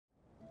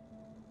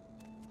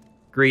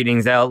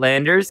Greetings,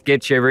 Outlanders.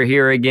 Gitchiver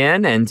here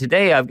again, and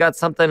today I've got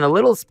something a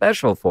little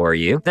special for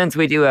you. Since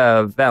we do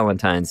have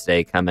Valentine's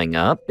Day coming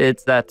up,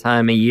 it's that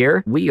time of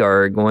year, we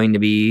are going to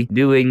be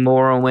doing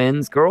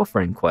Morrowind's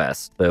girlfriend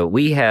quest. So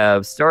we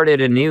have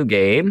started a new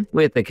game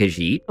with a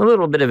Khajiit, a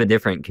little bit of a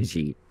different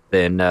Khajiit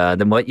than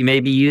what you may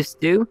be used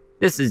to.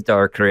 This is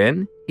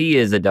Darkrin. He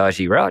is a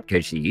Dajirat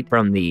Khajiit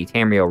from the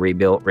Tamriel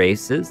rebuilt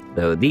races.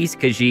 So these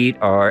Khajiit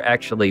are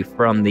actually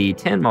from the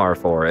Tenmar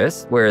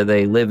forest, where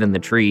they live in the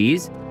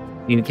trees.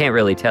 You can't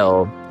really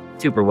tell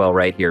super well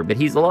right here, but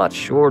he's a lot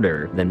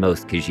shorter than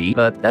most Khajiit,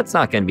 but that's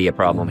not going to be a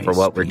problem for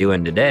what we're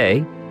doing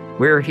today.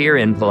 We're here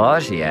in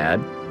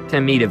Pelagiad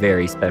to meet a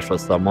very special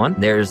someone.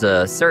 There's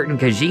a certain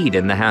Khajiit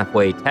in the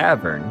Halfway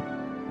Tavern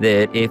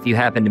that if you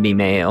happen to be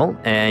male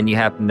and you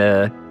happen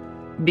to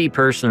be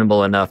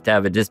personable enough to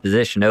have a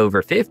disposition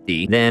over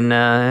 50,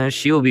 then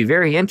she will be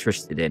very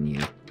interested in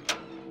you.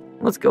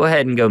 Let's go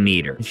ahead and go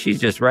meet her. She's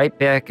just right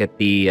back at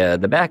the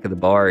back of the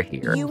bar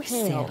here. You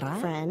hail,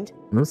 friend.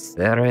 Oh,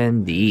 Sarah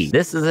indeed.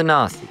 This is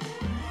Ahnassi.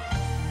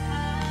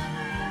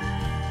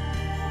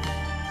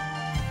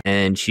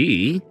 And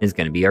she is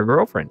going to be our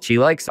girlfriend. She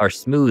likes our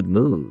smooth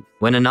moves.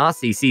 When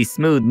Ahnassi sees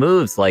smooth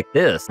moves like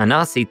this,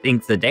 Ahnassi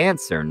thinks a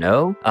dancer,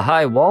 no? A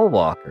high wall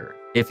walker.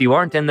 If you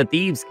aren't in the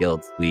Thieves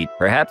Guild suite,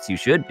 perhaps you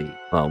should be.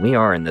 Well, we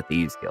are in the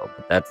Thieves Guild,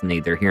 but that's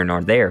neither here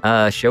nor there.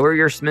 Show her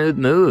your smooth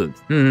moves.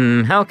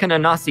 How can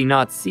Ahnassi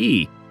not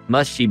see?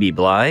 Must she be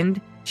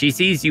blind? She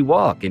sees you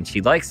walk, and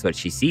she likes what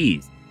she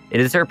sees.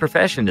 It is her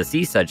profession to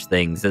see such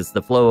things as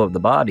the flow of the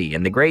body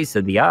and the grace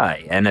of the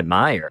eye, and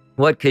admire.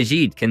 What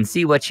Khajiit can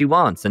see what she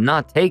wants and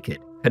not take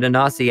it? Could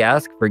Ahnassi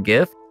ask for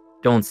gift?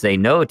 Don't say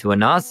no to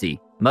Ahnassi.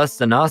 Must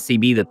Ahnassi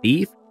be the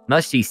thief?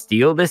 Must she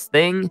steal this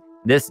thing?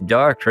 This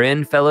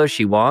Darkrin fellow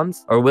she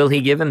wants? Or will he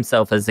give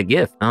himself as a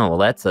gift? Oh, well,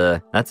 that's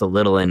a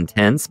little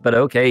intense, but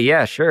okay,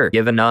 yeah, sure.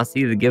 Give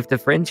Ahnassi the gift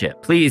of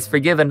friendship. Please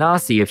forgive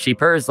Ahnassi if she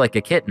purrs like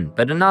a kitten,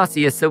 but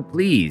Ahnassi is so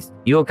pleased.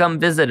 You will come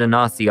visit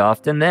Ahnassi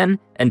often then,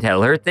 and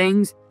tell her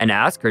things, and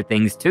ask her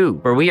things too,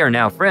 for we are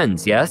now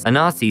friends, yes?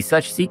 Ahnassi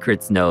such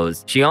secrets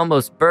knows. She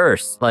almost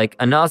bursts, like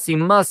Ahnassi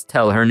must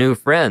tell her new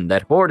friend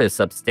that Hrordis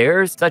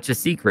upstairs, such a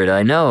secret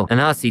I know.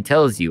 Ahnassi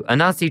tells you,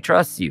 Ahnassi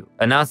trusts you.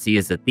 Ahnassi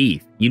is a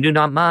thief. You do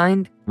not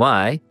mind?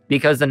 Why?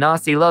 Because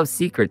Ahnassi loves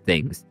secret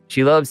things.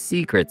 She loves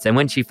secrets, and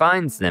when she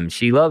finds them,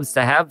 she loves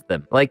to have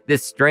them. Like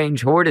this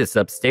strange Hrordis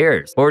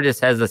upstairs.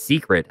 Hrordis has a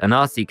secret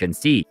Ahnassi can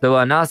see, so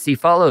Ahnassi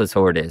follows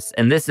Hrordis,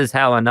 and this is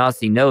how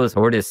Ahnassi knows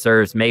Hrordis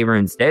serves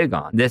Mehrunes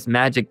Dagon. This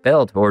magic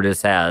belt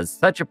Hrordis has,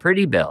 such a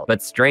pretty belt,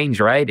 but strange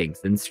writings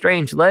and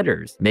strange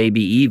letters.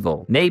 Maybe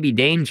evil, maybe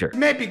danger.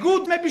 Maybe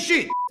good, maybe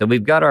shit. So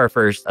we've got our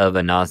first of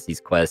Ahnassi's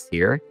quests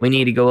here. We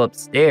need to go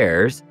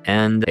upstairs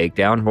and take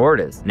down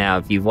Hrordis. Now,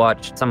 if you've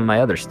watched some of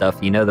my other stuff,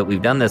 you know that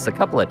we've done this a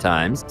couple of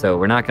times, so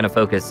we're not going to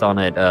focus on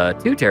it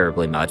too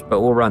terribly much, but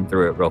we'll run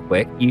through it real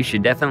quick. You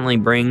should definitely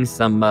bring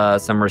some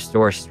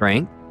restore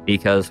strength,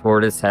 because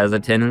Hrordis has a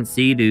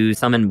tendency to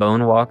summon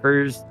bone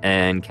walkers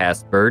and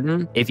cast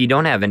burden. If you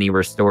don't have any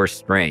restore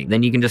strength,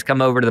 then you can just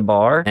come over to the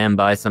bar and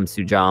buy some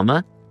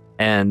Sujamma,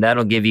 and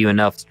that'll give you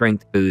enough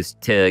strength boost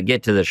to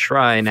get to the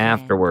shrine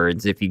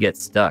afterwards if you get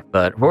stuck.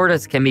 But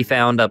Hrordis can be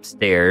found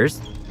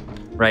upstairs,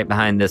 right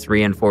behind this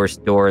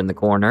reinforced door in the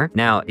corner.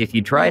 Now, if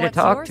you try to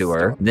talk to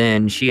her,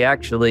 then she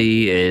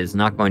actually is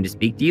not going to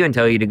speak to you and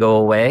tell you to go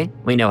away.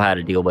 We know how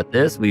to deal with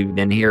this. We've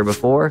been here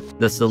before.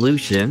 The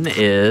solution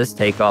is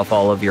take off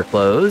all of your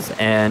clothes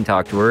and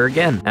talk to her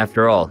again.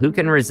 After all, who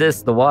can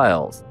resist the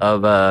wiles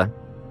of a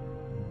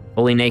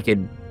fully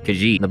naked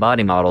Khajiit? The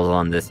body models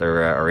on this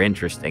are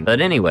interesting. But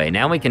anyway,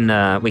 now we can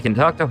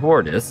talk to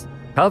Hrordis.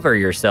 Cover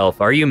yourself.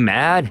 Are you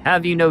mad?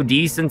 Have you no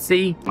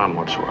decency? None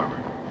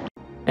whatsoever.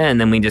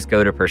 And then we just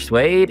go to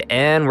Persuade,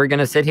 and we're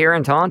gonna sit here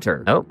and taunt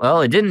her. Oh,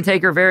 well, it didn't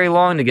take her very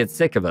long to get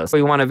sick of us.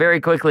 We wanna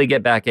very quickly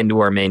get back into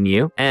our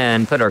menu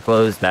and put our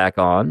clothes back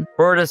on.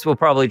 Hrordis will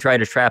probably try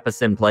to trap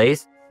us in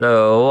place,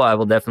 so I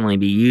will definitely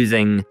be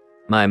using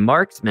my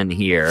marksman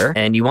here.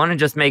 And you wanna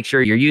just make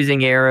sure you're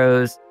using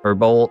arrows or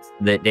bolts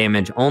that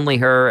damage only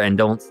her and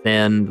don't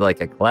send like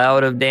a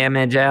cloud of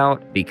damage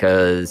out,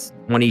 because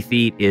 20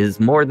 feet is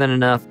more than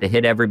enough to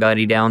hit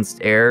everybody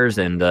downstairs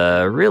and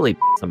really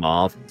piss them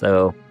off.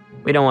 So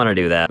we don't want to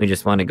do that. We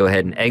just want to go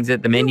ahead and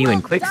exit the menu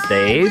and quick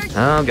save.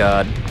 Oh,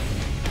 God.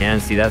 And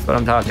see, that's what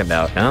I'm talking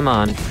about. Come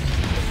on.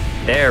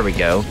 There we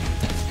go.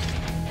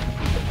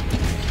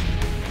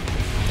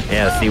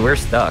 Yeah, see, we're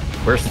stuck.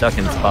 We're stuck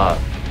in spot.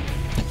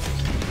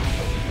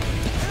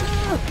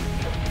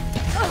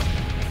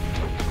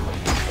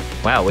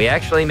 Wow, we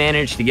actually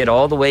managed to get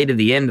all the way to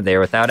the end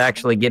there without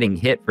actually getting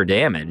hit for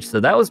damage.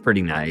 So that was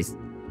pretty nice.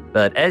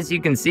 But as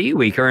you can see,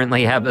 we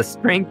currently have a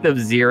strength of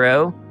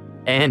 0.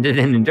 And an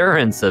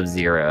endurance of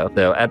 0.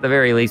 So at the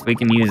very least, we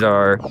can use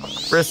our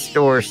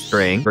restore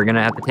strength. We're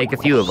gonna have to take a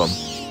few of them.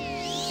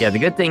 Yeah, the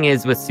good thing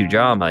is with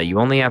Sujamma, you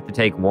only have to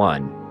take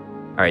 1.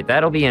 All right,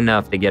 that'll be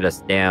enough to get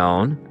us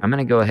down. I'm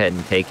gonna go ahead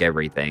and take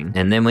everything.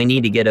 And then we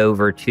need to get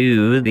over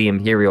to the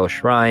Imperial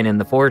Shrine in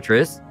the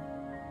fortress.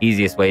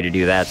 Easiest way to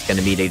do that's going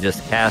to be to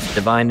just cast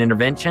Divine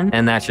Intervention,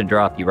 and that should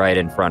drop you right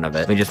in front of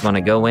it. We just want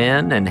to go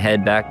in and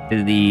head back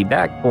to the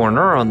back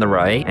corner on the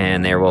right,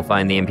 and there we'll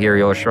find the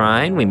Imperial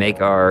Shrine. We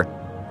make our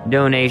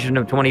donation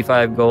of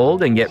 25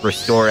 gold and get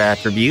Restore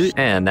Attribute,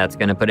 and that's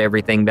going to put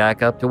everything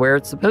back up to where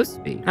it's supposed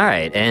to be. All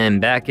right, and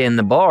back in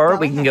the bar,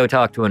 we can go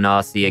talk to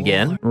Ahnassi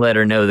again, let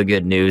her know the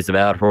good news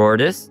about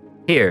Hrordis.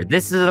 Here,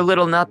 this is a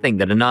little nothing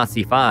that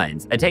Ahnassi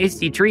finds, a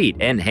tasty treat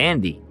and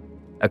handy.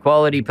 A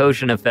quality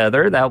potion of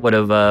feather, that would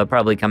have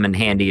probably come in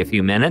handy a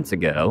few minutes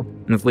ago.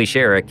 If we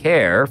share a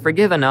care,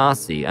 forgive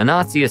Ahnassi.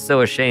 Ahnassi is so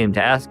ashamed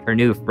to ask her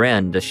new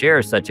friend to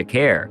share such a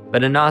care,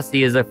 but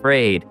Ahnassi is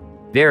afraid,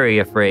 very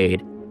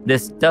afraid.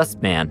 This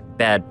Dustman,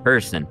 bad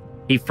person.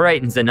 He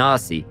frightens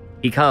Ahnassi.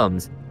 He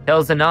comes,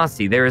 tells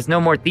Ahnassi there is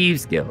no more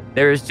Thieves Guild.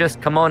 There is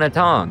just Kamona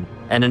Tong,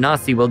 and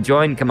Ahnassi will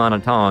join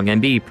Kamona Tong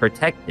and be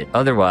protected.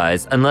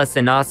 Otherwise, unless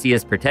Ahnassi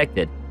is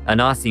protected,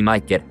 Ahnassi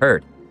might get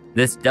hurt.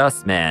 This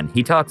Dustman,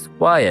 he talks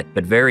quiet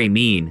but very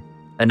mean.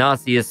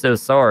 Ahnassi is so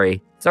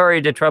sorry.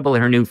 Sorry to trouble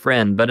her new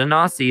friend, but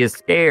Ahnassi is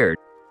scared.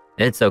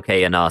 It's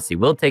okay, Ahnassi.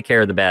 We'll take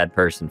care of the bad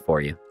person for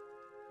you.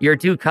 You're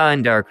too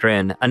kind,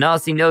 Darkren.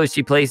 Ahnassi knows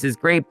she places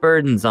great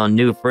burdens on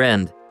new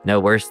friend. No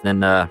worse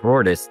than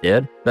Hrordis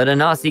did. But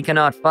Ahnassi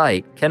cannot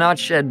fight, cannot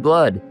shed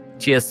blood.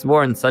 She has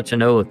sworn such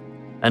an oath.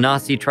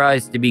 Ahnassi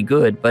tries to be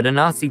good, but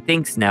Ahnassi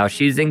thinks now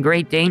she's in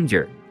great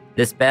danger.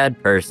 This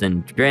bad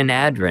person, Dren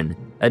Adren,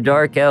 a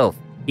dark elf.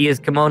 He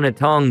is Kamona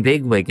Tong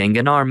Bigwig and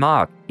Ganar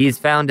Mok. He is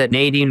found at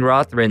Nadine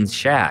Rothran's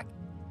shack.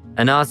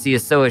 Ahnassi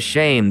is so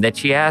ashamed that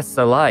she asks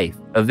a life,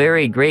 a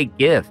very great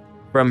gift,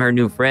 from her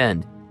new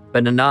friend.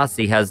 But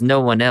Ahnassi has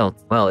no one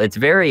else. Well, it's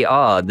very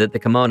odd that the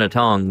Kamona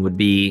Tong would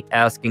be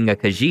asking a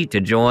Khajiit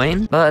to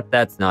join, but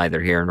that's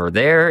neither here nor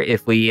there.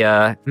 If we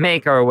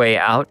make our way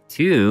out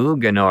to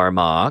Ganar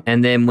Mok,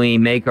 and then we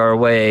make our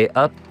way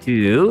up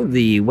to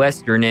the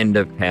western end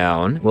of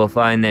town, we'll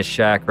find this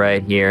shack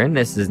right here, and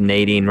this is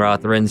Nadine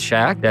Rothran's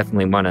shack.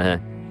 Definitely want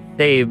to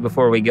save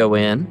before we go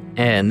in.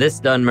 And this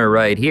Dunmer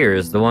right here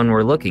is the one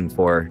we're looking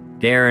for,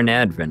 Darren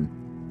Advin.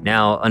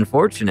 Now,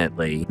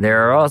 unfortunately,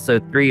 there are also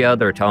 3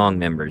 other Tong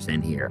members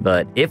in here,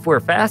 but if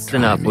we're fast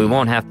enough, we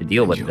won't have to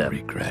deal with them.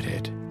 Regret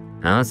it.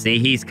 See,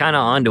 he's kind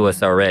of onto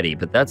us already,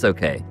 but that's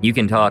okay. You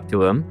can talk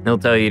to him. He'll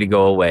tell you to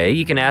go away.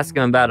 You can ask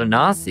him about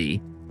Ahnassi.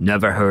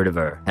 Never heard of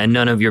her, and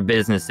none of your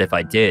business if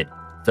I did.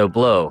 So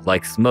blow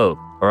like smoke,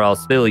 or I'll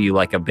spill you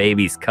like a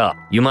baby's cup.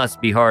 You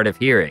must be hard of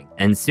hearing,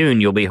 and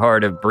soon you'll be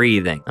hard of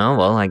breathing. Oh,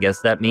 well, I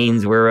guess that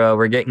means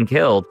we're getting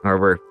killed, or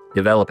we're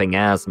developing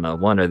asthma,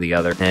 one or the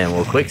other. And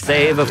we'll quick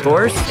save, of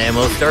course, and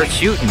we'll start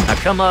shooting. Now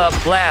come up,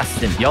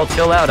 blasting. Y'all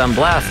chill out, I'm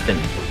blasting.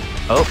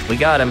 Oh, we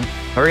got him.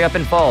 Hurry up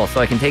and fall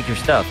so I can take your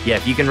stuff. Yeah,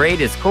 if you can raid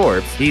his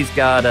corpse, he's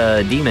got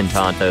a demon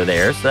Tonto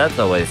there, so that's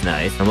always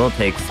nice. And we'll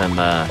take some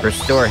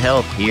restore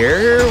health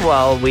here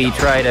while we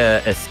try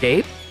to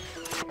escape.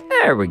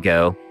 There we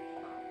go.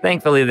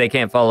 Thankfully, they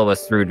can't follow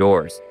us through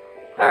doors.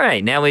 All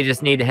right, now we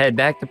just need to head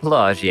back to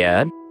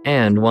Pelagiad.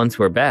 And once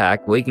we're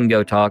back, we can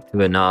go talk to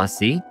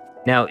Ahnassi.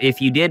 Now, if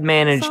you did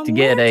manage to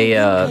get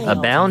a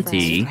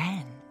bounty,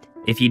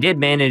 if you did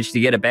manage to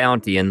get a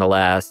bounty in the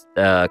last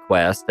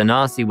quest,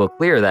 Ahnassi will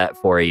clear that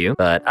for you.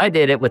 But I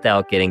did it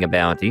without getting a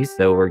bounty,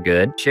 so we're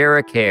good. Share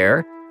a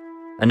care.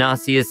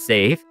 Ahnassi is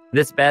safe.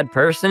 This bad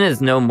person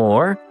is no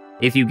more.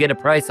 If you get a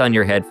price on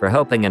your head for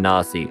helping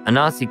Ahnassi,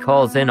 Ahnassi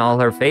calls in all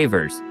her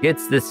favors,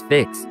 gets this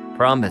fixed,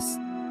 promise.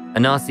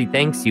 Ahnassi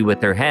thanks you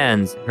with her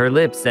hands, her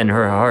lips, and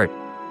her heart.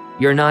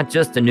 You're not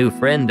just a new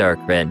friend,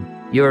 Darkren.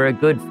 You're a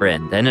good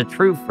friend and a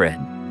true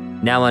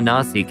friend. Now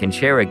Ahnassi can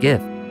share a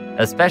gift.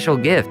 A special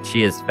gift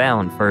she has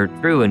found for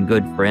her true and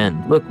good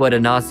friend. Look what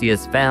Ahnassi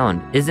has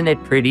found. Isn't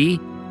it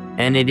pretty?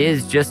 And it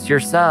is just your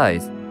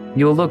size.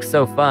 You'll look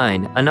so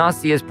fine.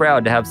 Ahnassi is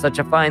proud to have such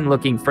a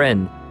fine-looking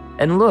friend.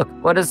 And look,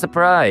 what a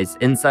surprise.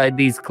 Inside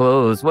these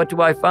clothes, what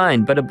do I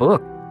find but a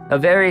book? A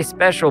very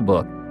special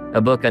book. A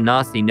book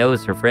Ahnassi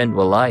knows her friend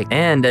will like.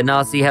 And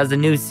Ahnassi has a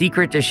new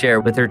secret to share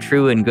with her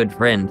true and good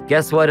friend.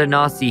 Guess what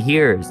Ahnassi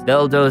hears?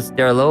 Beldos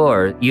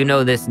Derlor, you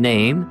know this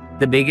name?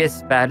 The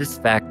biggest,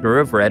 fattest factor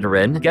of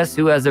Redoran. Guess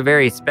who has a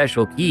very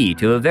special key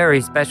to a very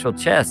special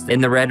chest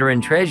in the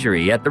Redoran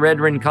treasury at the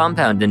Redoran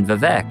compound in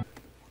Vivek?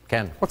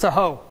 Ken. What's a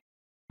hoe?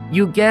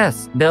 You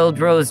guess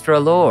Beldros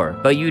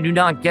Dralor, but you do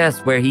not guess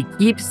where he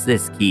keeps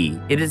this key.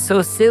 It is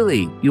so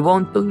silly, you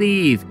won't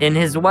believe. In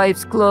his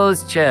wife's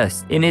clothes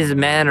chest, in his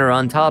manor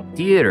on top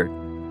tier.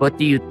 What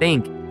do you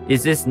think?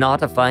 Is this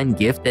not a fine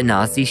gift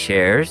Ahnassi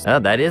shares? Oh,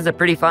 that is a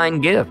pretty fine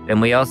gift. And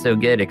we also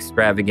get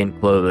extravagant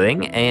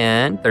clothing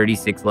and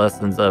 36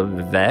 lessons of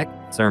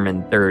Vivek,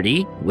 Sermon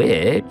 30,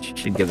 which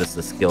should give us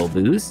a skill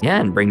boost. Yeah,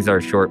 and brings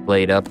our short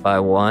blade up by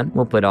 1.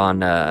 We'll put on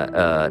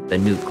the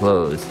new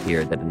clothes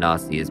here that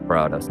Ahnassi has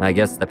brought us. I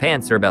guess the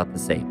pants are about the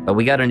same, but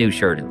we got a new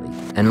shirt at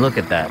least. And look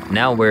at that.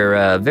 Now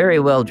we're very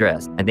well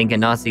dressed. I think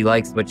Ahnassi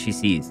likes what she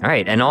sees. All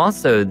right, and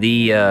also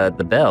the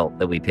belt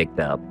that we picked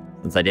up.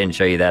 Since I didn't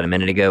show you that a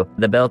minute ago.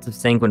 The Belt of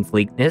Sanguine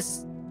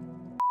Fleetness.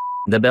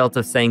 The Belt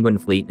of Sanguine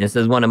Fleetness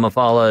is one of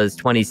Mafala's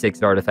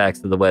 26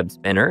 artifacts of the Web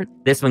Spinner.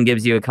 This one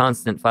gives you a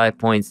constant 5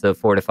 points of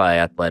Fortify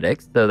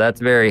Athletics, so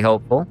that's very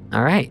helpful.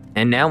 All right,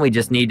 and now we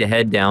just need to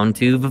head down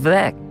to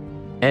Vivek.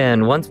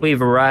 And once we've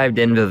arrived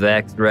in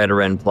Vivek's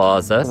Redoran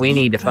Plaza, we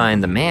need to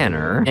find the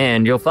manor,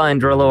 and you'll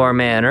find Drelor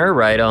Manor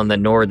right on the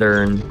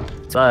northern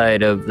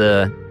side of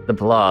the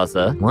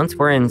plaza. Once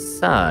we're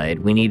inside,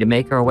 we need to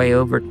make our way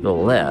over to the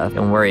left.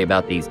 Don't worry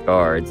about these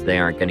guards. They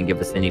aren't going to give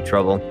us any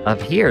trouble.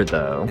 Up here,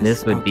 though,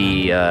 this would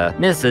be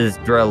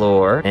Mrs.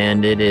 Drelor,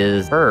 and it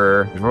is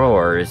her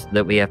drawers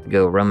that we have to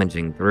go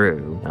rummaging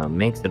through.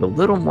 Makes it a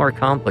little more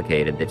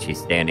complicated that she's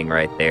standing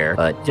right there,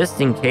 but just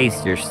in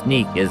case your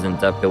sneak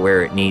isn't up to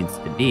where it needs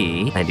to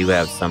be, I do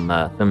have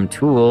some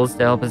tools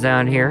to help us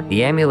out here.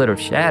 The Amulet of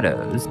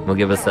Shadows will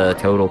give us a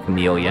total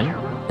chameleon,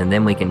 and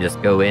then we can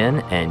just go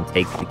in and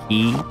take the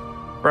key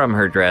from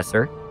her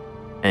dresser,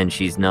 and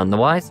she's none the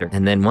wiser.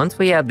 And then once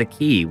we have the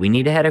key, we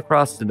need to head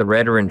across to the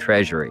Redoran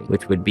Treasury,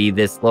 which would be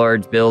this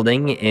large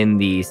building in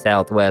the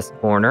southwest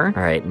corner.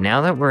 All right,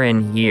 now that we're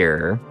in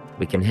here,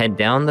 we can head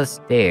down the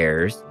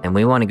stairs, and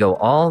we want to go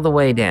all the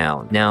way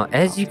down. Now,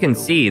 as you can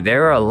see,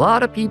 there are a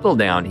lot of people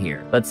down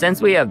here, but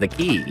since we have the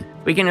key,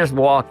 we can just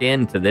walk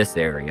into this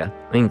area.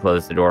 We can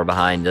close the door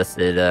behind us.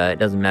 It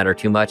doesn't matter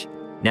too much.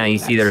 Now you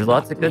see there's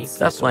lots of good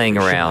stuff laying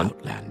around,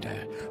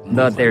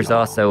 but there's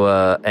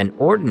also an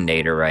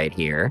Ordinator right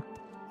here.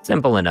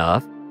 Simple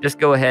enough. Just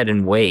go ahead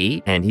and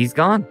wait, and he's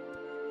gone.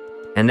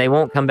 And they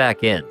won't come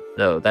back in,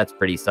 so that's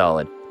pretty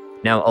solid.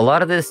 Now, a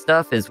lot of this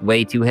stuff is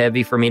way too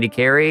heavy for me to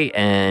carry,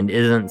 and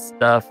isn't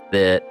stuff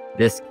that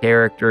this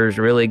character is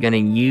really going to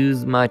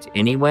use much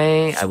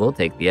anyway. I will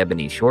take the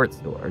Ebony Short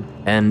Sword.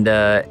 And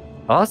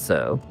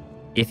also,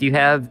 if you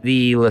have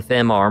the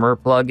Lefem armor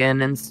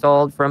plugin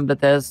installed from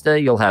Bethesda,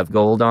 you'll have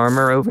gold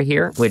armor over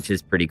here, which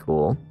is pretty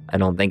cool. I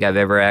don't think I've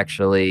ever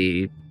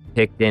actually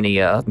picked any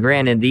up.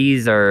 Granted,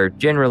 these are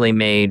generally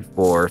made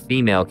for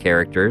female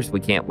characters. We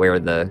can't wear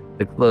the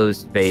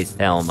closed-faced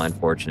helm,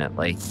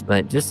 unfortunately,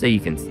 but just so you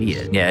can see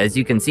it. Yeah, as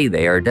you can see,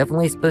 they are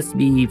definitely supposed to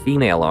be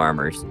female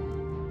armors.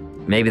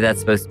 Maybe that's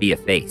supposed to be a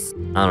face.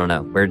 I don't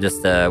know.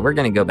 We're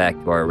gonna go back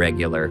to our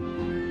regular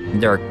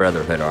Dark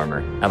Brotherhood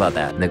armor. How about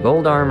that? And the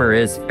gold armor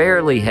is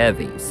fairly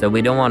heavy, so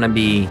we don't want to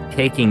be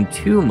taking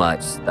too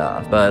much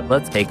stuff. But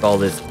let's take all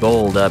this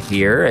gold up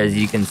here. As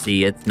you can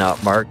see, it's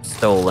not marked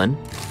stolen,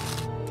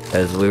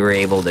 as we were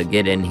able to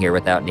get in here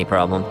without any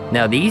problem.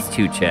 Now, these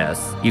two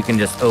chests, you can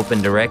just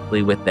open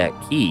directly with that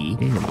key.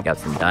 And we got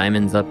some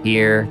diamonds up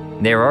here.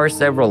 There are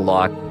several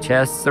locked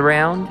chests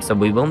around, so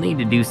we will need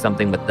to do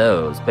something with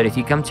those. But if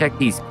you come check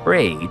these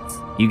crates,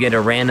 you get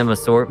a random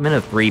assortment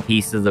of 3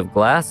 pieces of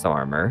glass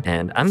armor,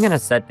 and I'm gonna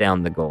set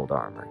down the gold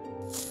armor,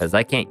 because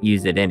I can't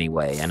use it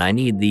anyway, and I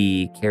need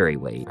the carry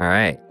weight. All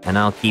right, and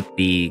I'll keep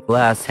the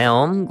glass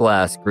helm,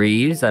 glass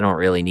greaves. I don't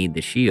really need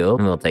the shield.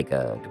 And we'll take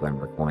a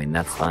Dwemer coin,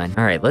 that's fine.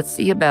 All right, let's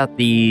see about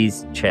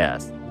these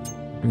chests.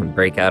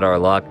 Break out our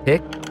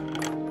lockpick.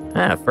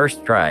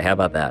 First try, how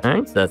about that? All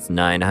right, so that's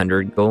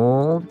 900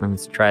 gold.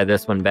 Let's try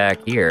this one back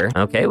here.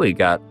 Okay, we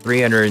got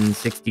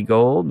 360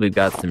 gold. We've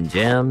got some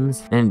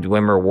gems and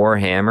Dwemer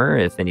Warhammer,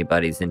 if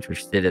anybody's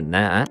interested in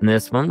that. And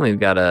this one, we've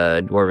got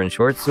a Dwarven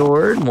Short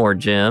Sword, more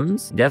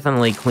gems.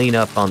 Definitely clean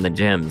up on the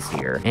gems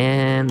here.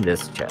 And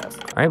this chest.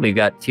 All right, we've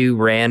got 2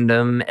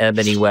 random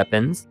ebony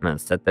weapons. I'm gonna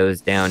set those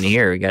down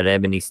here. We got an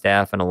ebony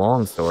staff and a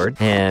longsword.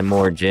 And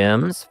more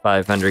gems,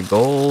 500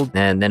 gold.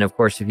 And then, of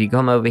course, if you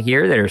come over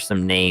here, there's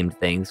some named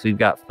things. We've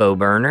got Foe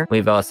Burner.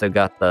 We've also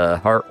got the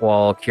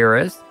Heartwall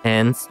Cuirass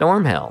and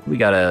Stormhelm. We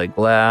got a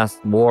glass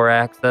war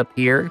axe up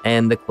here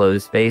and the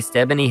closed-faced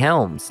ebony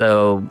helm.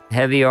 So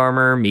heavy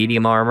armor,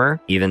 medium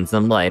armor, even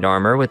some light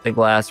armor with the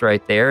glass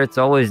right there. It's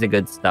always a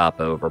good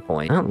stopover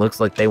point. Oh, it looks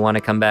like they want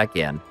to come back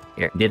in.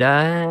 Here. Did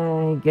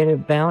I get a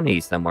bounty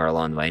somewhere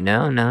along the way?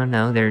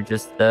 No, they're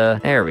just,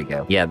 there we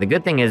go. Yeah, the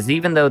good thing is,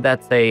 even though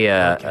that's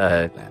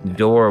a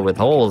door with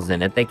holes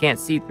in it, they can't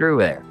see through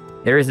there.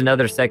 There is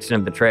another section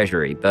of the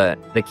treasury, but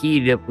the key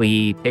that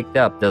we picked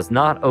up does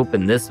not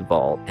open this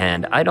vault,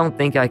 and I don't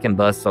think I can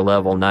bust a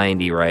level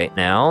 90 right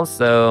now,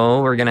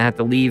 so we're gonna have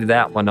to leave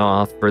that one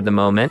off for the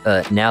moment.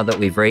 But now that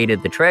we've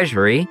raided the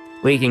treasury,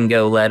 we can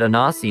go let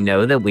Ahnassi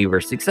know that we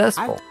were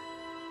successful.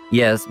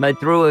 Yes, my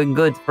true and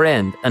good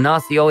friend.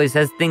 Ahnassi always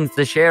has things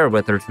to share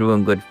with her true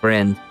and good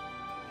friend.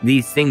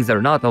 These things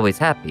are not always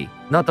happy,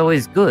 not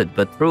always good,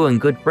 but true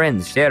and good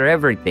friends share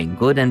everything,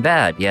 good and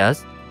bad,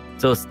 yes?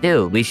 So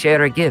still, we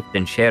share a gift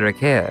and share a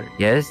care,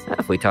 yes?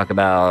 If we talk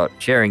about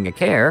sharing a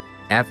care,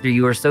 after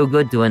you are so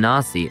good to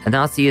Ahnassi,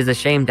 Ahnassi is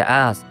ashamed to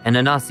ask, and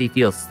Ahnassi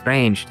feels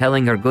strange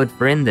telling her good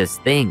friend this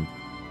thing.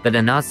 But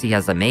Ahnassi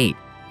has a mate.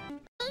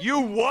 You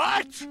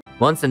what?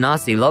 Once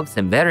Ahnassi loves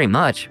him very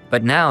much,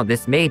 but now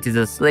this mate is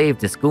a slave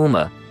to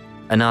Skooma.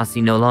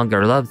 Ahnassi no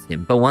longer loves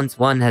him, but once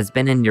one has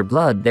been in your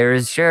blood, there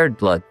is shared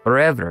blood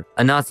forever.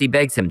 Ahnassi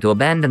begs him to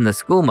abandon the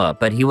Skooma,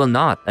 but he will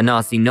not.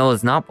 Ahnassi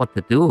knows not what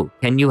to do.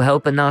 Can you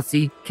help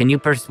Ahnassi? Can you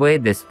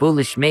persuade this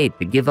foolish mate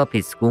to give up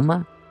his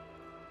Skooma?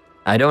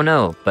 I don't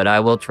know, but I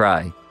will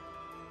try.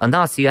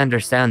 Ahnassi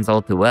understands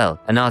all too well.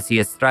 Ahnassi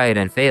has tried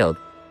and failed.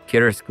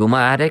 Cure a skooma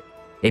addict?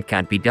 It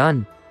can't be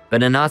done.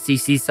 But Ahnassi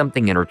sees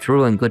something in her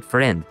true and good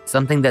friend.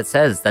 Something that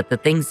says that the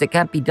things that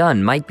can't be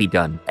done might be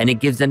done. And it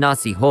gives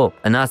Ahnassi hope.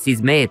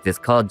 Ahnasi's mate is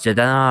called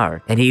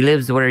Jadanar, and he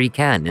lives where he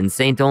can in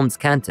St. Olm's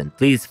Canton.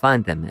 Please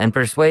find him and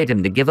persuade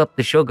him to give up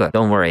the sugar.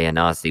 Don't worry,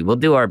 Ahnassi. We'll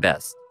do our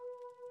best.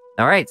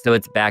 Alright, so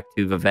it's back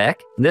to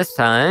Vivek. This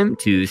time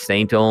to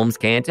St. Olm's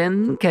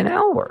Canton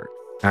Canal Works.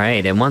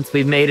 Alright, and once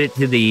we've made it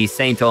to the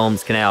St.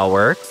 Olm's Canal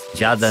Works,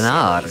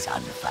 Jadanar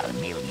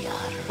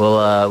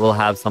will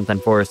have something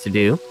for us to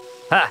do.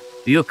 Ha!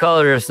 You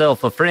call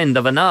yourself a friend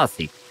of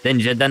Ahnassi. Then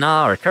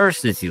Jadanar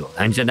curses you,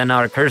 and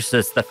Jadanar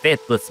curses the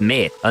faithless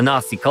mate.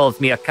 Ahnassi calls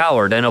me a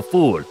coward and a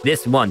fool,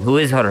 this one who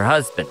is her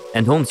husband,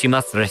 and whom she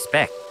must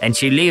respect, and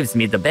she leaves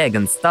me to beg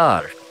and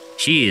starve.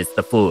 She is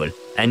the fool,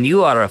 and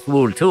you are a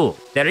fool too.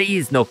 There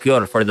is no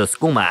cure for the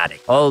skooma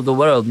addict. All the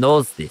world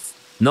knows this.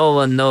 No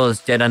one knows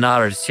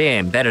Jadanar's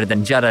shame better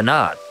than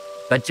Jadanar.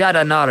 But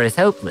Jadanar is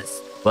helpless.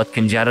 What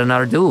can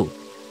Jadanar do?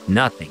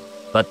 Nothing.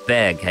 But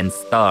beg and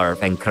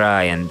starve and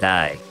cry and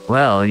die.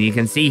 Well, you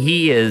can see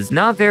he is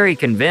not very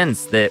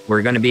convinced that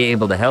we're going to be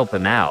able to help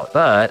him out.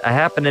 But I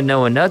happen to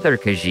know another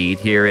Khajiit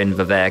here in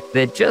Vivek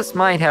that just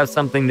might have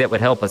something that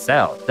would help us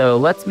out. So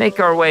let's make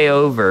our way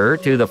over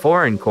to the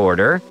foreign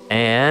quarter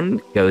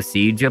and go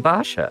see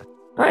Jabasha.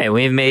 Alright,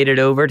 we've made it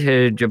over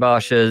to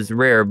Jabasha's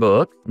rare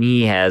book.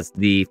 He has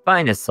the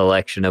finest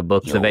selection of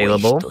books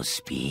available. Wish to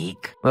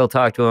speak? We'll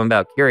talk to him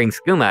about curing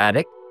skooma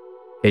addict.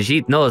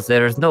 Khajiit knows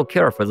there is no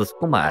cure for the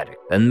skooma addict,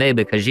 and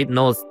maybe Khajiit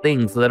knows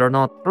things that are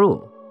not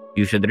true.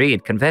 You should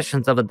read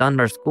Confessions of a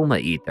Dunmer Skooma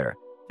Eater.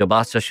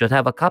 Jabasha should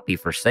have a copy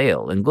for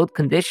sale, in good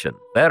condition.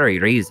 Very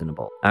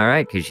reasonable.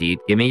 Alright, Khajiit,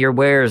 give me your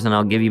wares and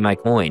I'll give you my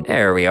coin.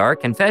 There we are,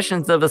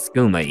 Confessions of a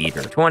Skooma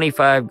Eater.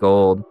 25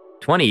 gold.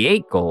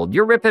 28 gold?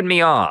 You're ripping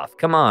me off.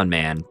 Come on,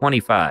 man.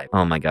 25.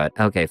 Oh my god.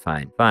 Okay,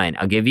 fine. Fine.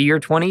 I'll give you your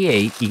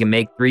 28. You can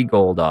make 3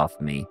 gold off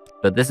me.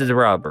 But this is a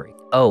robbery.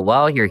 Oh,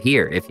 while you're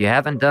here, if you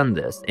haven't done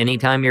this,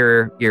 anytime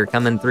you're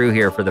coming through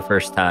here for the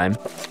first time,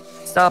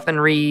 stop and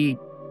read...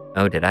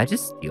 Oh, did I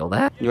just steal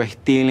that? You're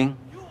stealing.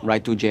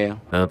 Right to jail.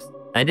 Oops.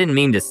 I didn't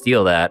mean to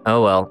steal that.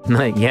 Oh well.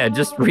 Yeah,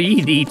 just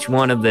read each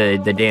one of the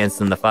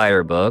Dance in the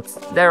Fire books.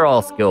 They're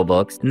all skill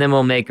books. And then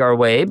we'll make our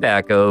way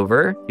back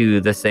over to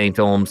the St.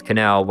 Olm's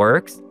Canal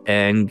Works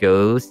and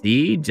go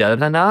see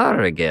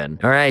Jadanar again.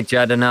 Alright,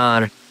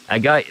 Jadanar. I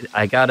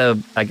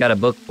got a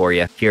book for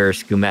you. Cure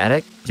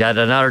schematic.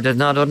 Jadanar does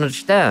not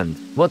understand.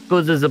 What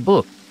good is a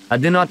book? I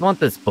do not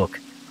want this book.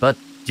 But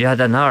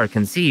Jadanar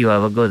can see you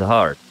have a good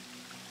heart.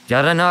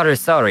 Jadanar is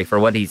sorry for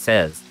what he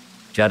says.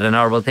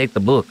 Jadanar will take the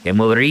book and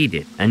will read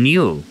it, and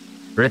you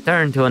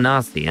return to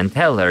Ahnassi and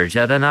tell her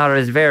Jadanar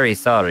is very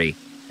sorry,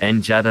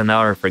 and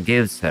Jadanar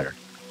forgives her,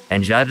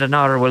 and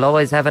Jadanar will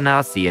always have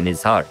Ahnassi in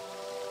his heart.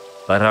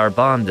 But our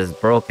bond is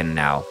broken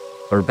now,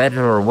 for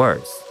better or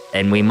worse,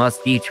 and we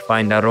must each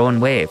find our own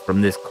way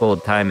from this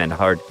cold time and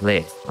hard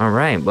place.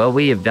 Alright, well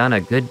we have done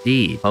a good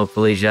deed.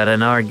 Hopefully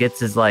Jadanar gets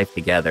his life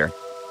together.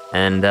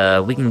 And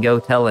we can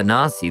go tell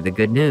Ahnassi the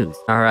good news.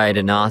 Alright,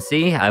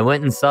 Ahnassi, I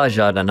went and saw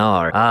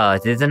Jadanar.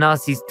 It is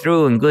Ahnassi's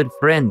true and good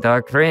friend,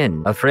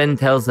 Darkrin. A friend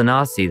tells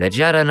Ahnassi that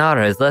Jadanar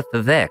has left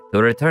Vivek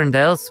to return to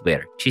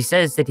elsewhere. She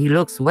says that he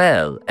looks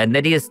well, and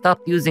that he has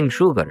stopped using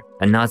sugar.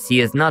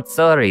 Ahnassi is not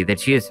sorry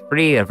that she is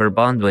free of her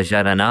bond with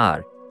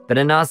Jadanar, but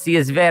Ahnassi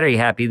is very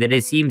happy that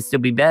it seems to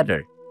be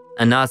better.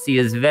 Ahnassi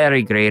is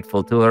very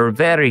grateful to her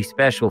very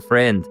special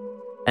friend,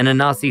 and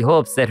Ahnassi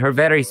hopes that her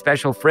very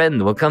special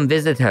friend will come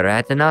visit her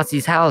at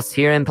Ahnassi's house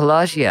here in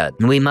Pelagia.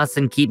 We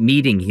mustn't keep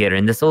meeting here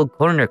in this old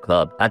corner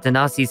club at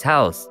Ahnassi's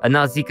house.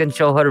 Ahnassi can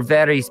show her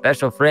very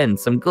special friend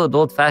some good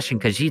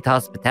old-fashioned Khajiit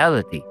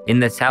hospitality. In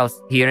this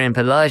house here in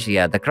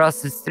Pelagia,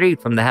 across the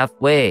street from the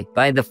halfway,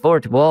 by the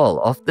fort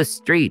wall, off the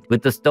street,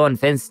 with the stone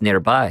fence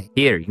nearby.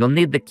 Here, you'll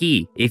need the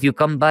key. If you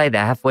come by the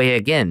halfway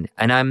again,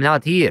 and I'm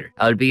not here,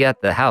 I'll be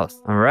at the house.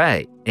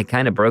 Alright. It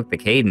kind of broke the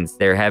cadence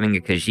there, having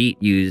a Khajiit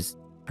use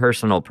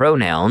personal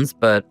pronouns,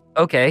 but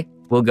okay,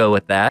 we'll go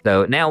with that.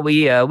 So now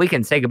we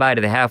can say goodbye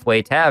to the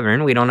halfway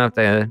tavern. We don't have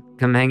to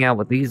come hang out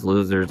with these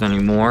losers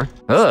anymore.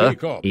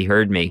 He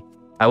heard me.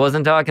 I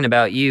wasn't talking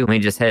about you. We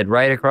just head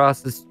right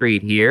across the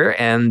street here,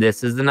 and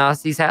this is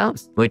Ahnassi's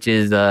house, which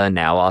is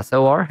now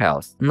also our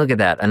house. And look at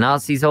that,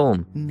 Ahnassi's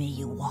home.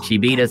 She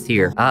beat us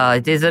here.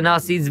 It is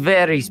Ahnassi's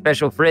very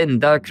special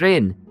friend,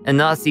 Darkrin.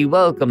 Ahnassi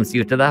welcomes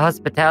you to the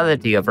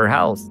hospitality of her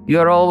house. You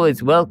are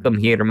always welcome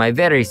here, my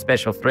very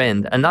special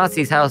friend.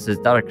 Ahnassi's house is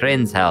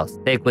Darkrin's house.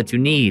 Take what you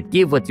need,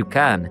 give what you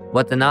can.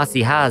 What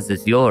Ahnassi has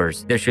is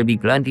yours. There should be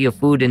plenty of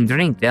food and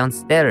drink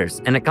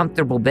downstairs, and a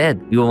comfortable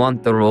bed. You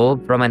want the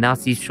robe from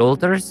Ahnassi's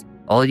shoulders?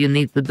 All you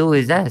need to do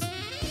is ask.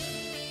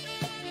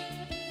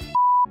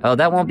 Oh,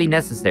 that won't be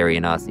necessary,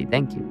 Ahnassi,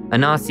 thank you.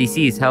 Ahnassi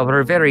sees how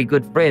her very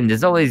good friend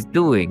is always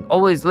doing,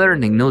 always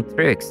learning new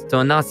tricks, so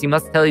Ahnassi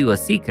must tell you a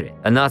secret.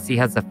 Ahnassi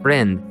has a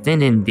friend,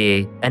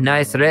 Senende, a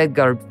nice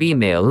red-garbed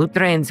female who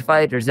trains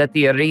fighters at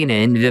the arena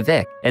in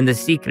Vivek, and the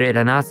secret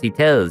Ahnassi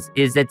tells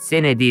is that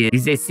Senende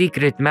is a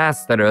secret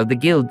master of the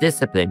guild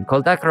discipline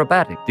called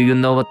acrobatic. Do you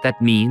know what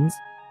that means?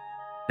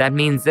 That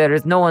means there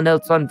is no one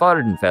else on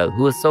Vardenfell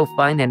who is so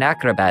fine an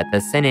acrobat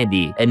as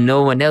Senedi, and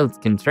no one else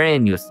can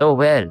train you so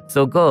well.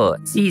 So go,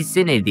 see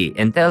Senedi,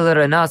 and tell her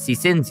Ahnassi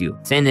sends you.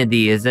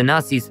 Senedi is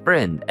Anassi's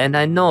friend, and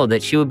I know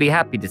that she would be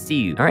happy to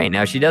see you. Alright,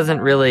 now she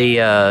doesn't really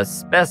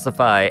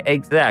specify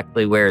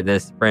exactly where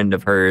this friend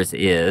of hers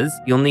is.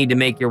 You'll need to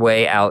make your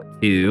way out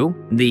to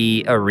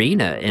the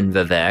arena in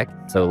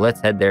Vivek, so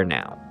let's head there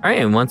now. Alright,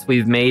 and once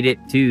we've made it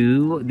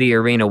to the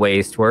Arena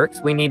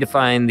Wasteworks, we need to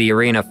find the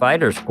Arena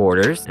Fighters'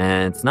 quarters,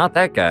 and it's not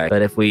that guy.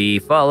 But if we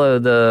follow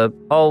the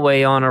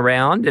hallway on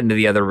around into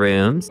the other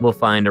rooms, we'll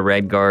find a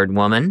Red Guard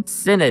woman,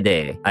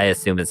 Sinade. I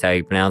assume is how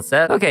you pronounce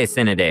that. Okay,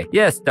 Sinade.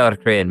 Yes,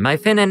 Darkrin, my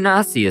friend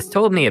Ahnassi has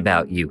told me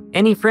about you.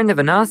 Any friend of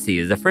Ahnassi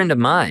is a friend of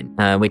mine.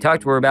 We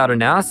talked to her about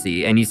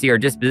Ahnassi, and you see her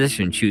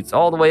disposition shoots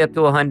all the way up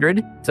to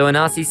 100. So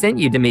Ahnassi sent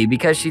you to me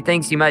because she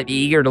thinks you might be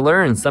eager to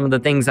learn some of the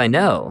things I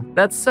know.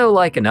 That's so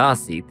like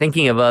Ahnassi.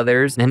 Thinking of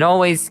others, and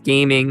always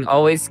scheming,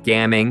 always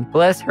scamming.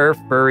 Bless her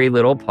furry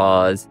little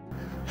paws.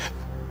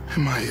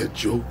 Am I a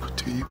joke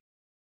to you?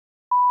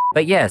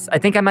 But yes, I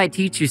think I might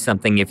teach you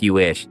something if you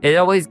wish. It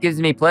always gives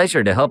me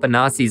pleasure to help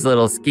Ahnassi's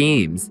little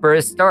schemes. For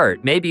a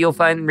start, maybe you'll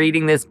find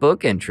reading this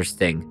book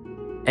interesting.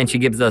 And she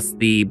gives us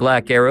the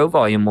Black Arrow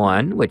Volume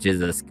 1, which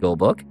is a skill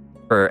book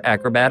for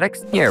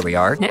acrobatics. Here we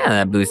are. Yeah,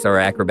 that boosts our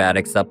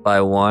acrobatics up by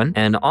 1.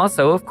 And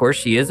also, of course,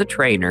 she is a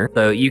trainer,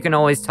 so you can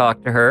always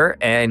talk to her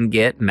and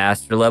get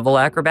master level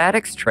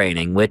acrobatics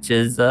training, which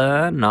is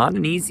not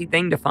an easy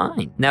thing to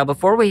find. Now,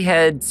 before we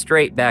head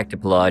straight back to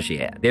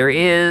Pelagia, there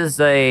is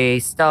a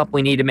stop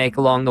we need to make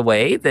along the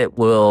way that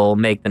will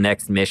make the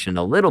next mission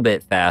a little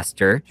bit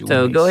faster.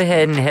 So go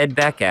ahead and head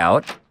back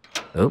out.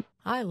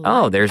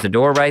 Oh, there's a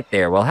door right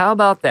there. Well, how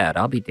about that?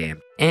 I'll be damned.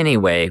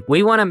 Anyway,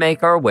 we want to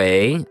make our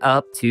way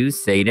up to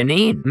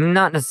Seydanine.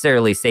 Not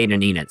necessarily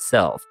Seydanine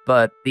itself,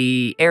 but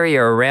the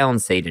area around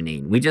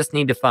Seydanine. We just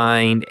need to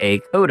find a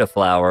Coda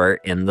flower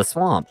in the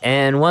swamp.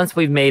 And once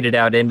we've made it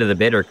out into the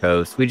Bitter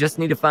Coast, we just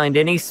need to find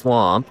any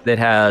swamp that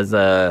has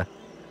a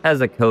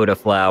Coda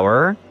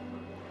flower,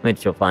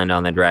 which you'll find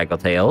on the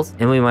Draggletails.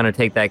 And we want to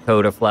take that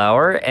Coda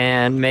flower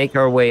and make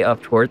our way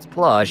up towards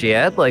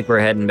Pelagiad, like we're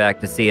heading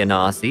back to see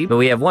Ahnassi. But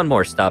we have one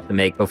more stop to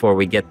make before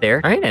we get there.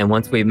 All right, and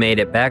once we've made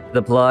it back to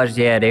the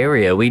Pelagiad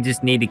area, we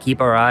just need to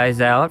keep our eyes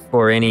out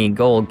for any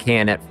gold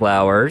Canet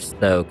flowers.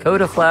 So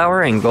Coda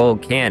flower and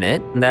gold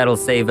Canet. That'll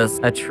save us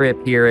a trip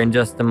here in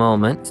just a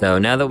moment. So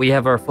now that we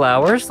have our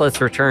flowers,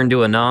 let's return to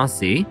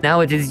Ahnassi.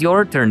 Now it is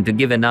your turn to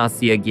give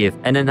Ahnassi a gift,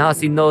 and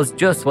Ahnassi knows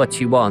just what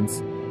she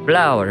wants.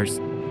 Flowers.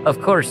 Of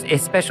course, a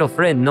special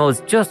friend knows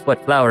just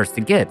what flowers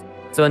to get,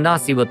 so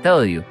Ahnassi will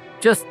tell you.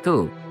 Just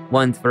 2.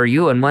 One for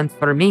you and one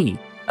for me.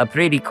 A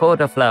pretty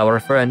Coda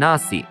flower for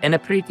Ahnassi, and a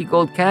pretty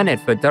gold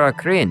Canet for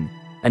Darkrin.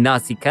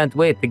 Ahnassi can't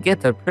wait to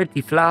get her pretty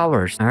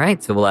flowers.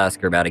 Alright, so we'll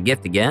ask her about a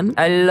gift again.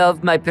 I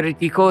love my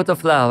pretty Coda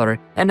flower,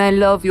 and I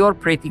love your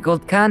pretty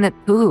gold Canet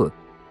too.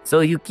 So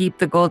you keep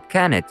the gold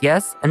Canet,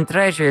 yes? And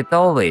treasure it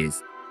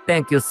always.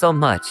 Thank you so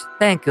much.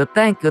 Thank you,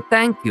 thank you,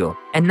 thank you.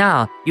 And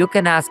now, you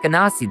can ask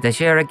Ahnassi to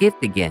share a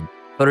gift again,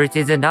 for it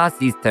is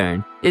Ahnassi's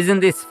turn. Isn't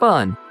this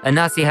fun?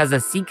 Ahnassi has a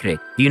secret.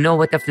 Do you know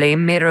what a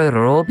flame mirror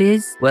robe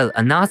is? Well,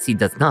 Ahnassi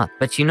does not,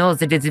 but she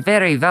knows it is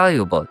very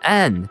valuable.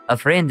 And a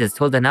friend has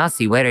told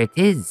Ahnassi where it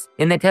is.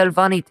 In the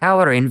Telvanni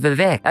Tower in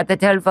Vivek, at the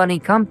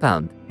Telvanni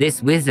compound.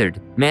 This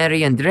wizard,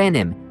 Marion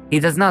Drenim, he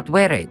does not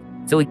wear it,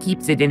 so he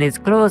keeps it in his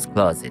clothes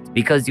closet.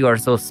 Because you are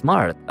so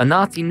smart,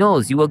 Ahnassi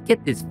knows you will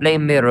get this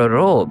flame mirror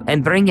robe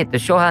and bring it to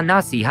show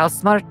Ahnassi how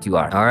smart you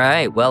are.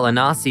 Alright, well,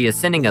 Ahnassi is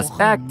sending us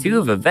back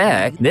to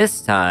Vivek,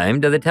 this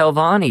time to the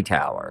Telvanni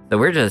Tower. So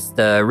we're just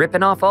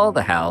ripping off all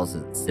the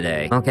houses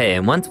today. Okay,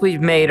 and once we've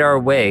made our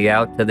way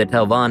out to the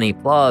Telvanni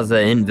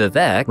Plaza in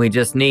Vivek, we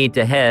just need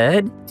to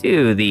head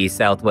to the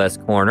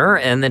southwest corner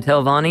and the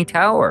Telvanni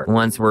Tower.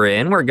 Once we're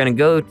in, we're gonna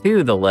go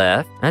to the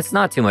left. That's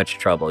not too much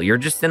trouble, you're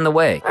just in the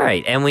way.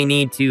 Alright, and we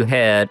need to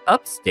head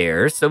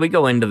upstairs, so we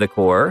go into the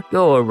core,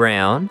 go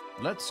around.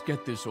 Let's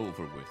get this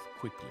over with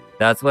quickly.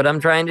 That's what I'm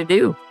trying to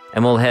do.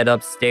 And we'll head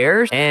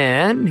upstairs,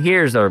 and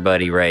here's our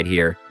buddy right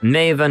here,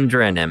 Maven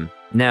Drenim.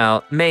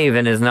 Now,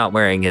 Maven is not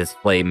wearing his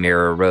flame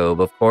mirror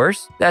robe, of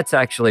course. That's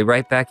actually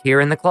right back here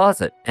in the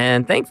closet.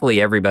 And thankfully,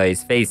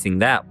 everybody's facing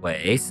that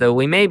way, so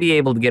we may be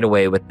able to get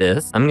away with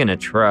this. I'm gonna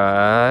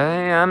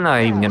try. I'm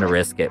not even gonna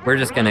risk it. We're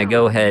just gonna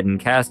go ahead and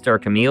cast our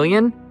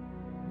chameleon,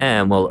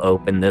 and we'll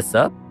open this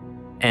up.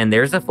 And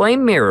there's a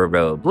flame mirror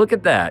robe. Look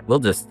at that. We'll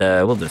just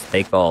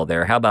take all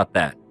there. How about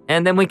that?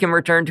 And then we can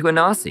return to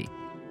Ahnassi.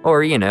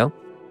 Or, you know,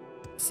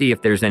 see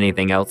if there's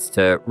anything else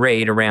to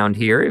raid around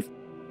here.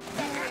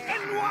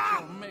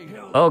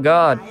 Oh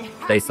God,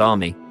 they saw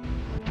me.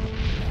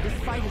 This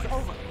fight is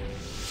over.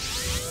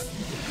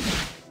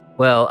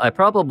 Well, I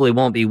probably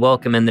won't be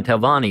welcome in the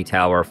Telvanni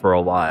Tower for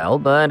a while,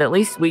 but at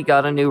least we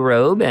got a new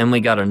robe, and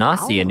we got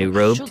Ahnassi a new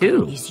robe,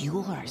 too. Is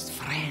yours,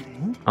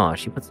 friend. Oh,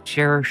 she wants to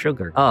share her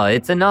sugar. Oh,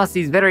 it's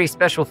Ahnassi's very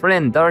special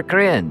friend, Dark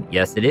Ren.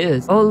 Yes, it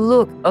is. Oh,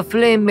 look, a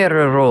flame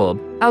mirror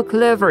robe. How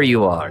clever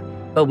you are.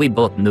 But we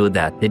both knew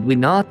that, did we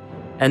not?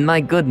 And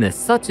my goodness,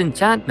 such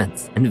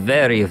enchantments, and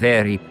very,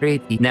 very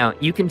pretty. Now,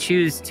 you can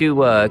choose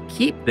to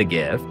keep the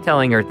gift,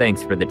 telling her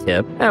thanks for the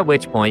tip, at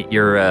which point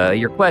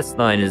your quest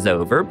line is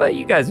over, but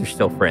you guys are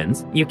still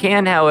friends. You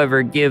can,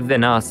 however, give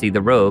Ahnassi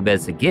the robe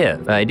as a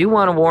gift. I do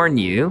want to warn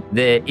you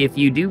that if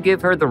you do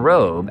give her the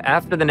robe,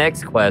 after the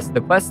next quest,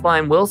 the quest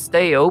line will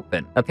stay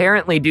open,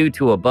 apparently due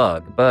to a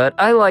bug, but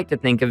I like to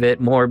think of it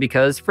more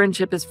because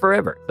friendship is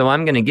forever. So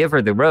I'm going to give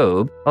her the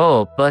robe.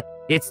 Oh, but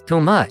it's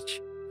too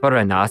much. For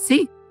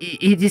Ahnassi?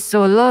 It is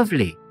so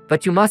lovely,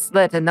 but you must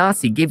let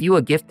Ahnassi give you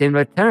a gift in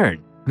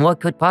return.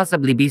 What could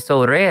possibly be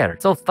so rare,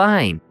 so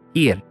fine?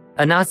 Here,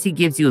 Ahnassi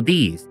gives you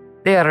these.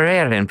 They are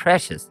rare and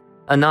precious.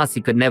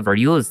 Ahnassi could never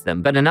use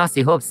them, but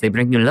Ahnassi hopes they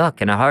bring you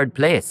luck in a hard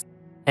place.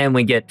 And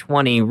we get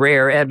 20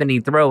 rare ebony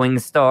throwing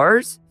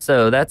stars,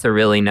 so that's a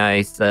really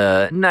nice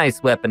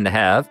weapon to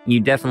have.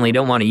 You definitely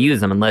don't want to use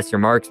them unless your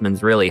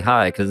marksman's really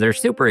high, because they're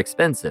super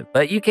expensive,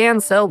 but you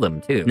can sell them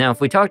too. Now,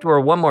 if we talk to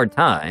her one more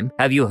time,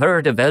 have you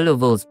heard of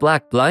Eluvul's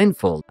Black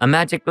Blindfold, a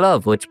magic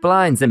glove which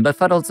blinds and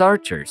befuddles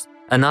archers?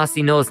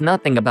 Ahnassi knows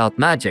nothing about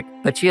magic,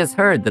 but she has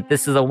heard that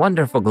this is a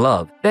wonderful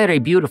glove, very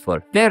beautiful,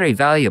 very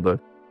valuable.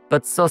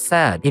 But so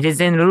sad. It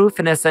is in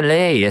Rufinus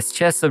Alaius'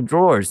 chest of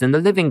drawers in the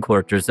living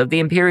quarters of the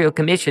Imperial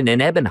Commission in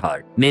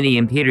Ebonheart. Many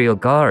Imperial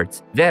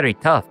guards. Very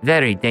tough,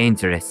 very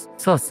dangerous.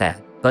 So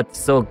sad, but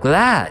so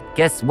glad.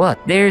 Guess what?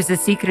 There's a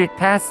secret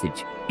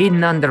passage,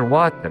 hidden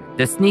underwater,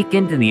 to sneak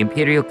into the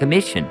Imperial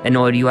Commission, and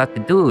all you have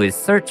to do is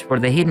search for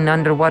the hidden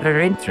underwater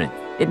entrance.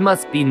 It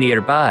must be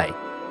nearby.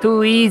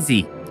 Too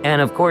easy. And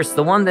of course,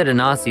 the one that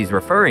Ahnassi's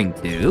referring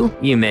to,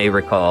 you may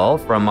recall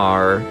from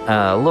our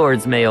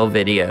Lord's Mail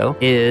video,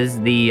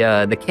 is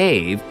the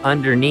cave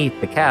underneath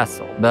the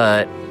castle.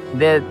 But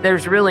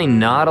there's really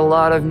not a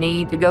lot of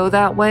need to go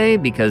that way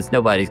because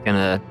nobody's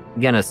gonna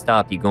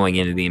stop you going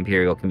into the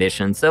Imperial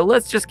Commission. So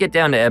let's just get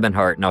down to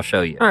Ebonheart and I'll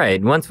show you. All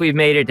right, once we've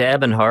made it to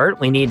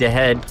Ebonheart, we need to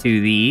head to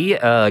the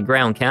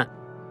Grand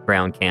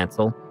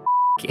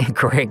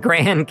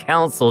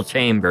Council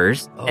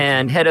chambers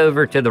and head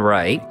over to the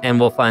right and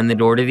we'll find the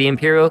door to the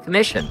Imperial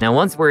Commission. Now,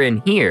 once we're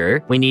in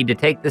here, we need to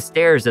take the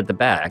stairs at the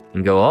back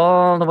and go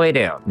all the way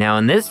down. Now,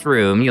 in this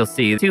room, you'll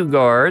see 2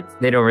 guards.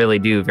 They don't really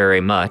do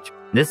very much.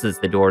 This is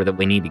the door that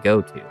we need to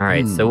go to. All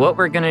right, so what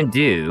we're gonna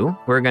do,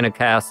 we're gonna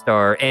cast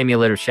our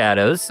Amulet of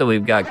Shadows, so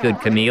we've got good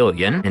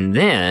chameleon, and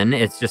then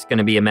it's just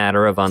gonna be a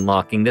matter of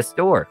unlocking this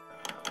door.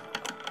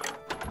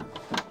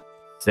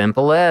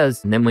 Simple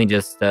as. And then we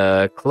just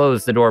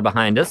close the door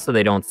behind us so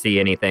they don't see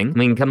anything.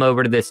 We can come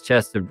over to this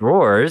chest of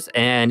drawers,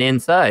 and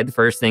inside, the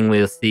first thing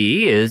we'll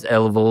see is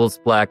Eluvul's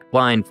Black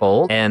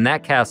Blindfold, and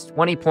that casts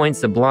 20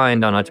 points of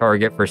blind on a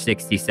target for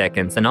 60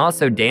 seconds, and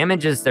also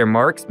damages their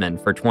marksman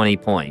for 20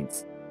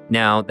 points.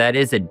 Now, that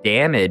is a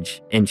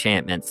damage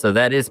enchantment, so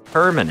that is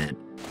permanent.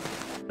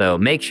 So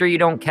make sure you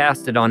don't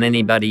cast it on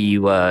anybody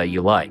you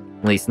like.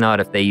 At least not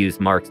if they use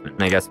marksman.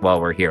 I guess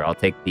while we're here, I'll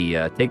take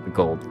the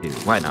gold too.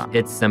 Why not?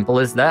 It's simple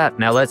as that.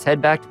 Now let's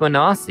head back to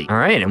Ahnassi. All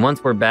right, and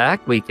once we're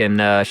back, we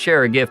can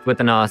share a gift with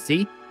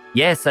Ahnassi.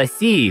 Yes, I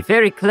see.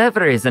 Very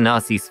clever is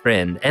Ahnassi's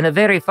friend, and a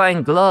very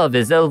fine glove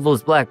is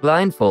Eluvul's Black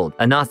Blindfold.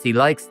 Ahnassi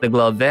likes the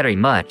glove very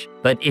much,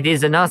 but it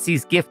is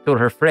Ahnassi's gift to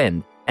her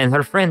friend, and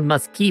her friend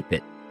must keep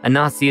it.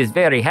 Ahnassi is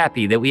very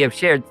happy that we have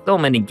shared so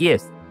many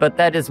gifts, but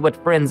that is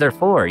what friends are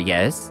for,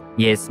 yes?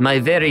 Yes, my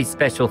very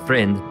special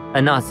friend,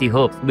 Ahnassi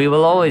hopes we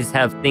will always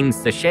have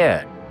things to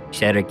share.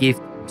 Share a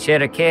gift,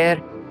 share a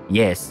care?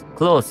 Yes,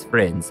 close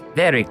friends,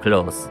 very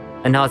close.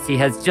 Ahnassi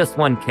has just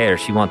one care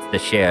she wants to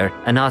share.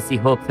 Ahnassi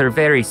hopes her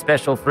very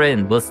special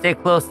friend will stay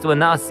close to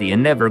Ahnassi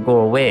and never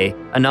go away.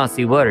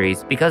 Ahnassi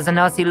worries because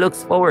Ahnassi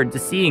looks forward to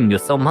seeing you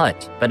so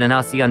much, but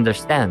Ahnassi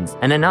understands,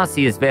 and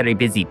Ahnassi is very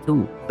busy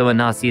too. So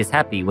Ahnassi is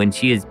happy when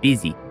she is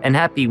busy, and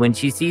happy when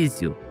she sees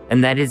you,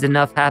 and that is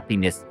enough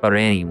happiness for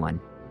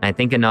anyone. I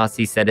think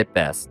Ahnassi said it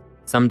best.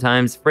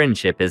 Sometimes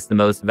friendship is the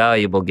most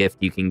valuable gift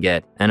you can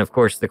get, and of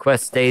course the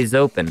quest stays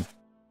open.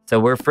 So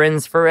we're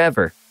friends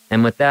forever.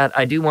 And with that,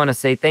 I do want to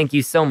say thank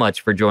you so much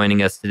for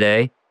joining us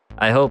today.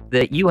 I hope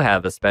that you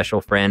have a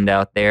special friend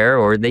out there,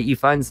 or that you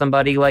find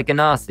somebody like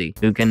Ahnassi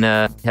who can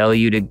tell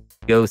you to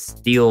go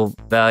steal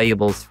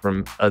valuables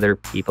from other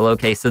people.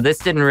 Okay, so this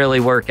didn't really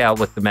work out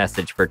with the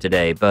message for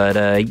today, but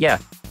yeah.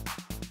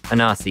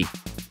 Ahnassi,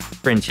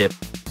 friendship,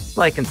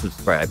 like and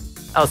subscribe.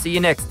 I'll see you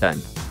next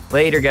time.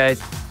 Later,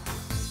 guys.